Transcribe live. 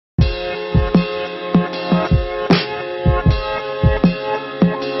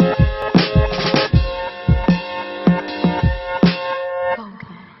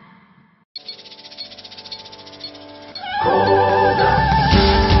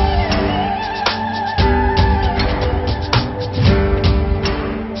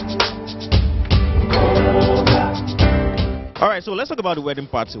let's talk about the wedding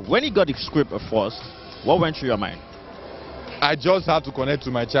party. When you got the script at first, what went through your mind? I just had to connect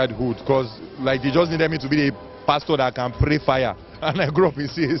to my childhood because like they just needed me to be the pastor that can pray fire. And I grew up in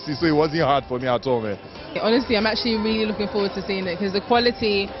CAC, so it wasn't hard for me at all, man. Honestly, I'm actually really looking forward to seeing it because the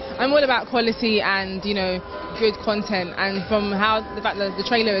quality, I'm all about quality and, you know, good content. And from how the fact that the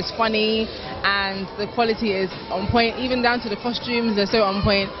trailer is funny and the quality is on point, even down to the costumes, they're so on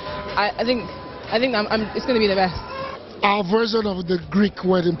point. I think it's going to be the best. Our version of the Greek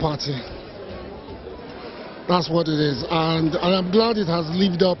wedding party. That's what it is. And I'm glad it has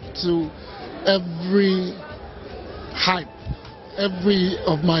lived up to every hype, every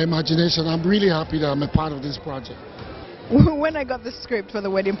of my imagination. I'm really happy that I'm a part of this project. When I got the script for the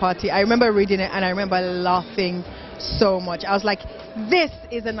wedding party, I remember reading it and I remember laughing so much. I was like, this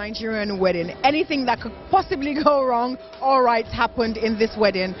is a Nigerian wedding. Anything that could possibly go wrong, all right, happened in this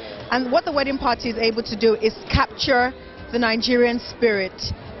wedding. And what the wedding party is able to do is capture the Nigerian spirit,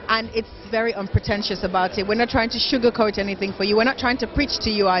 and it's very unpretentious about it. We're not trying to sugarcoat anything for you. We're not trying to preach to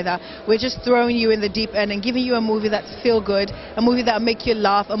you either. We're just throwing you in the deep end and giving you a movie that's feel good, a movie that'll make you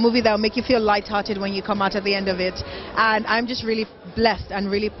laugh, a movie that'll make you feel lighthearted when you come out at the end of it. And I'm just really blessed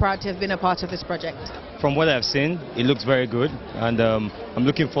and really proud to have been a part of this project. From what I've seen, it looks very good, and I'm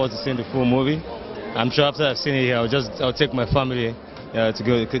looking forward to seeing the full movie. I'm sure after I've seen it here, I'll take my family to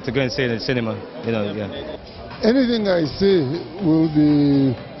go and see it in the cinema. You know, yeah. Anything I say will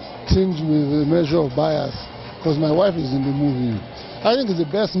be tinged with a measure of bias because my wife is in the movie. I think it's the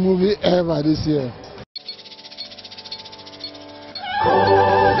best movie ever this year.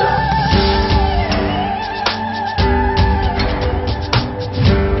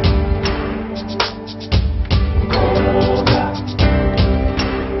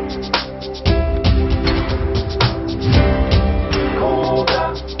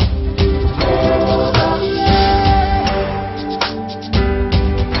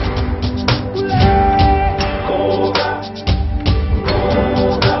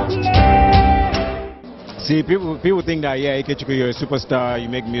 See, people think that, yeah, Ikechukwu, you're a superstar, you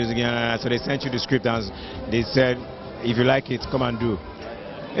make music, so they sent you the script and they said, if you like it, come and do.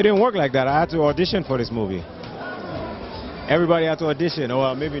 It didn't work like that. I had to audition for this movie. Everybody had to audition.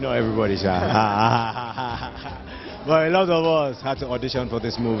 Well, maybe not everybody, but a lot of us had to audition for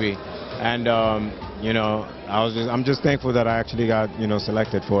this movie. And, you know, I'm just thankful that I actually got,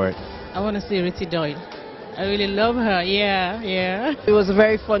 selected for it. I want to see Ritty Doyle. I really love her, yeah. It was a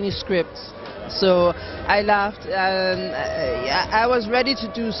very funny script. So I laughed and I was ready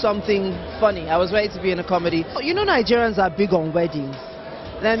to do something funny. I was ready to be in a comedy. You know, Nigerians are big on weddings.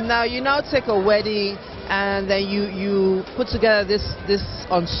 Then now you take a wedding and then you put together this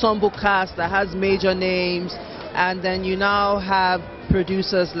ensemble cast that has major names, and then you now have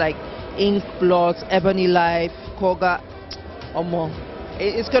producers like Inkblot, Ebony Life, Koga, Omo.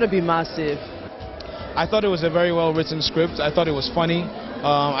 It's going to be massive. I thought it was a very well written script. I thought it was funny.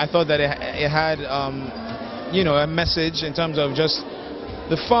 I thought that it had, a message in terms of just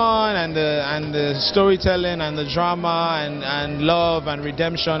the fun and the storytelling and the drama and love and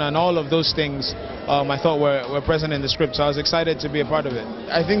redemption and all of those things. I thought were present in the script, so I was excited to be a part of it.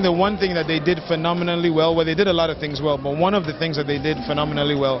 I think the one thing that they did phenomenally well, they did a lot of things well, but one of the things that they did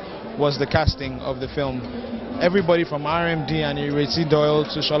phenomenally well was the casting of the film. Everybody from RMD and Ritty Doyle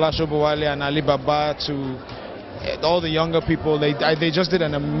to Shola Shobowale and Ali Baba to all the younger people, they just did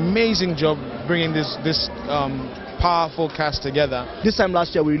an amazing job bringing this powerful cast together. This time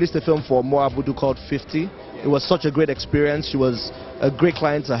last year we released a film for Mo Abudu called 50. It was such a great experience. She was a great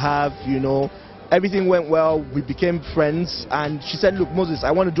client to have, Everything went well, we became friends, and she said, look, Moses,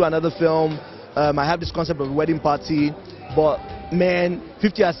 I want to do another film. I have this concept of a wedding party, but man,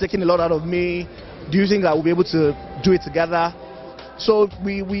 50 has taken a lot out of me. Do you think that we'll be able to do it together? So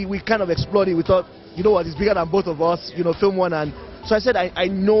we kind of explored it. We thought, you know what, it's bigger than both of us, film one. And so I said, I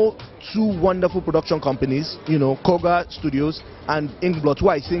know two wonderful production companies, Koga Studios and Inkblot, who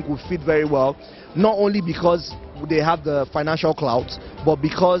I think will fit very well, not only because they have the financial clout, but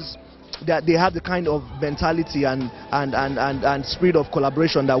because they have the kind of mentality and spirit of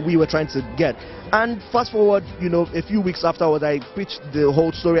collaboration that we were trying to get. And fast forward, a few weeks afterwards, I pitched the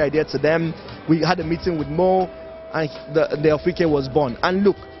whole story idea to them. We had a meeting with Mo, and the Ofike was born. And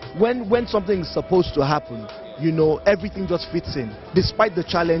look, when something is supposed to happen, everything just fits in, despite the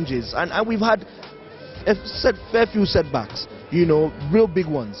challenges. And we've had a fair few setbacks, real big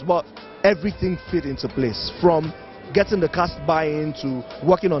ones, but everything fit into place, from getting the cast buy-in to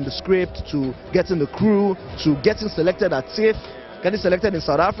working on the script to getting the crew to getting selected at TIFF, getting selected in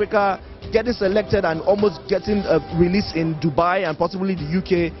South Africa, getting selected and almost getting a release in Dubai and possibly the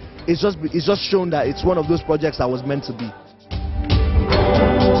UK. It's just shown that it's one of those projects that was meant to be.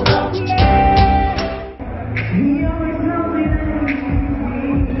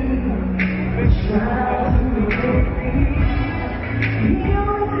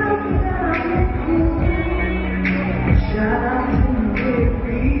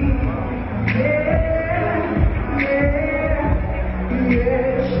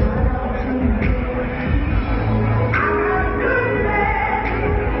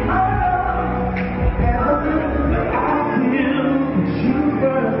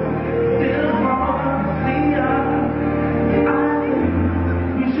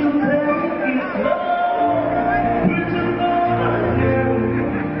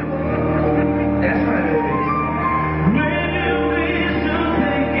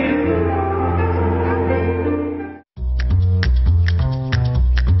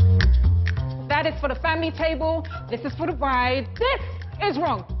 for the family table. This is for the bride. This is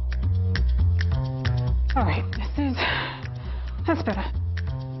wrong. All right, that's better.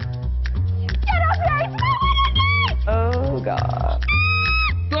 Get up here! It's my wedding! Oh, God.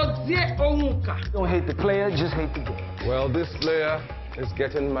 Don't hate the player, just hate the game. Well, this player is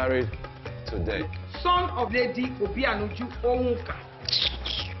getting married today. Son of Lady Obianuju Onwuka.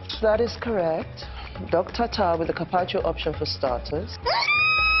 That is correct. Dr. Tar with the carpaccio option for starters.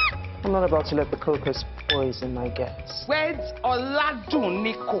 I'm not about to let the cocos poison my guests. Where's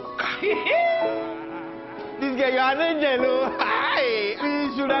Oladunni Coca? This guy, you are an angel. Hi.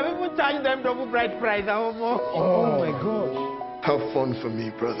 We should have even charged them double bride price. Oh my God. Have fun for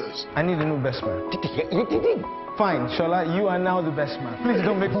me, brothers. I need a new best man. Fine, Shola, you are now the best man. Please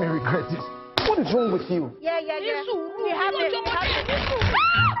don't make me regret this. What is wrong with you? Yeah. We have it.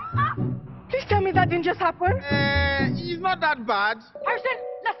 Please tell me that didn't just happen. It's not that bad. Harrison,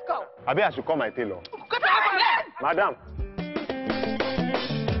 let's go. Abi, I should call my tailor. Madam.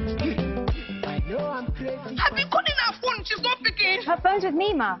 I know I'm crazy. Have you called in her phone? She's not picking. Her phone's with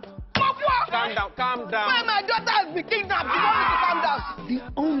me, Ma. Calm down. Why my daughter has been kidnapped? You want me to calm down? The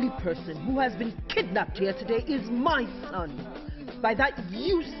only person who has been kidnapped here today is my son. By that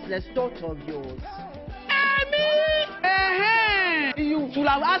useless daughter of yours. You should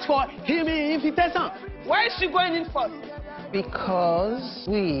have asked for him invitation. Why is she going in first? Because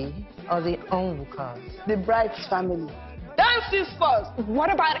we are the Onwukas, the bride's family. Dance is first. What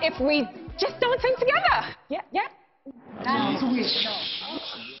about if we just don't sing together? Yeah.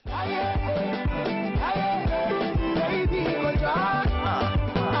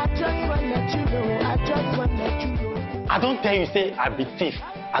 I don't tell you, say, I be thief.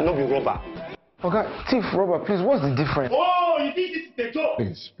 I no be robber. Okay, thief, robber, please, what's the difference? Oh, you think this is the joke?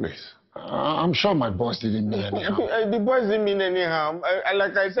 Please. I'm sure my boss didn't mean any harm. The boys didn't mean any harm.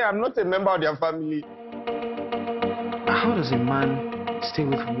 Like I said, I'm not a member of their family. How does a man stay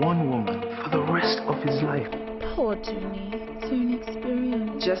with one woman for the rest of his life? Poor Tony. It's an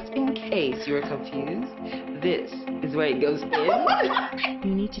experience. Just in case you're confused, this is where it goes in.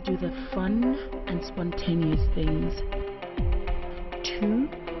 You need to do the fun and spontaneous things to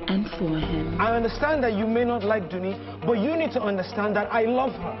and for him. I understand that you may not like Duni, but you need to understand that I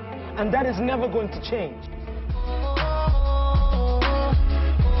love her, and that is never going to change.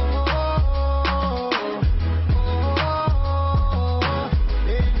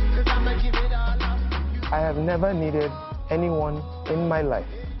 I have never needed anyone in my life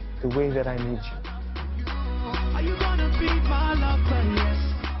the way that I need you. Are you gonna be my lover? Yes.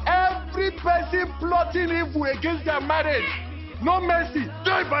 Every person plotting evil against their marriage, no mercy,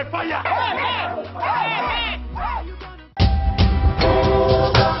 die by fire.